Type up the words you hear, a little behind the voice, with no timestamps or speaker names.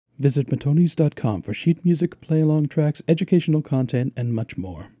Visit MATONIZZ.com for sheet music, play-along tracks, educational content, and much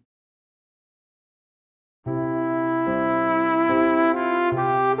more.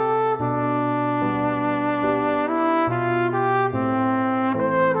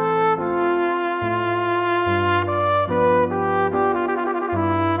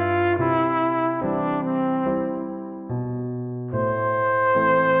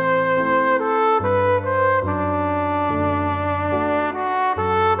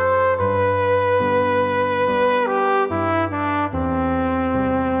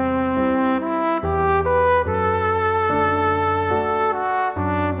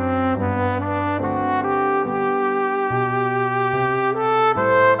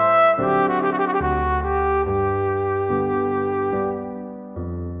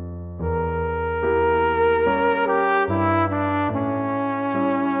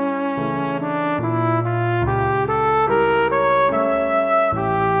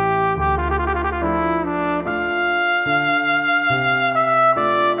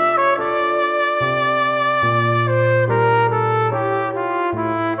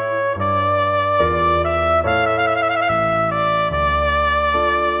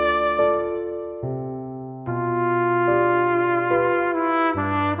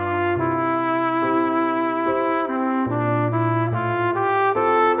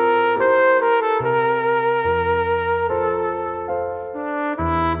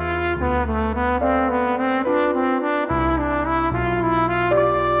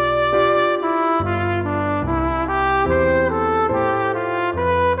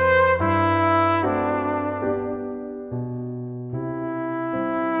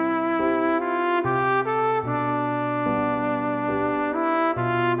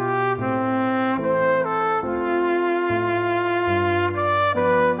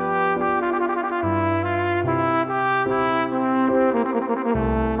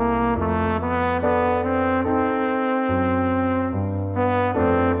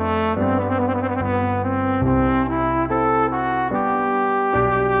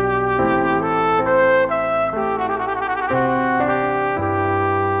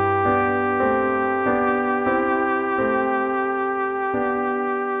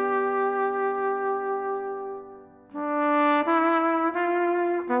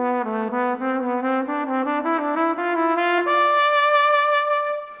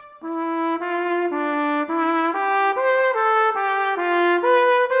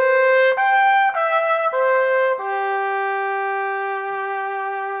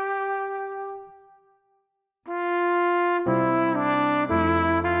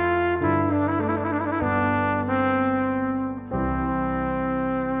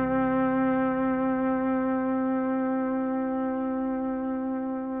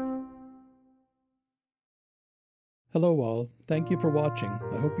 Hello all, thank you for watching.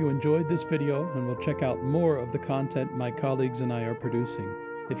 I hope you enjoyed this video and will check out more of the content my colleagues and I are producing.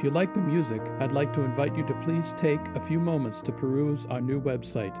 If you like the music, I'd like to invite you to please take a few moments to peruse our new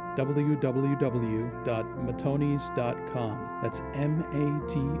website, www.matonizz.com. That's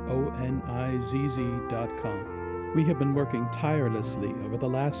MATONIZZ.com. We have been working tirelessly over the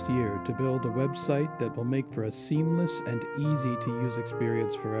last year to build a website that will make for a seamless and easy-to-use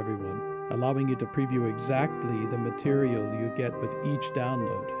experience for everyone, allowing you to preview exactly the material you get with each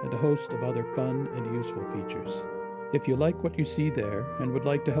download and a host of other fun and useful features. If you like what you see there and would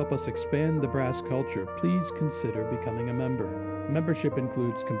like to help us expand the brass culture, please consider becoming a member. Membership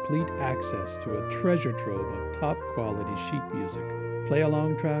includes complete access to a treasure trove of top-quality sheet music,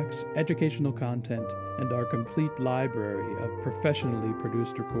 play-along tracks, educational content, and our complete library of professionally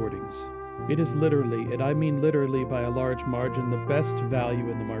produced recordings. It is literally, and I mean literally by a large margin, the best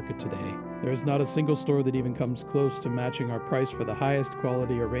value in the market today. There is not a single store that even comes close to matching our price for the highest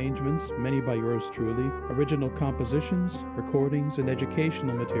quality arrangements, many by yours truly, original compositions, recordings, and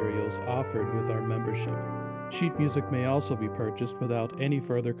educational materials offered with our membership. Sheet music may also be purchased without any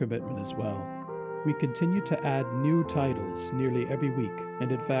further commitment as well. We continue to add new titles nearly every week,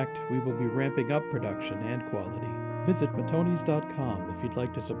 and in fact, we will be ramping up production and quality. Visit matonizz.com if you'd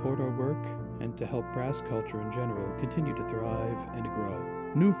like to support our work and to help brass culture in general continue to thrive and grow.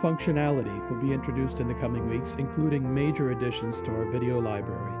 New functionality will be introduced in the coming weeks, including major additions to our video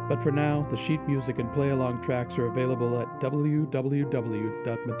library. But for now, the sheet music and play-along tracks are available at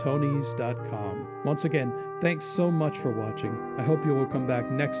www.matonizz.com. Once again, thanks so much for watching. I hope you will come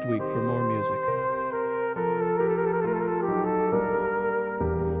back next week for more music.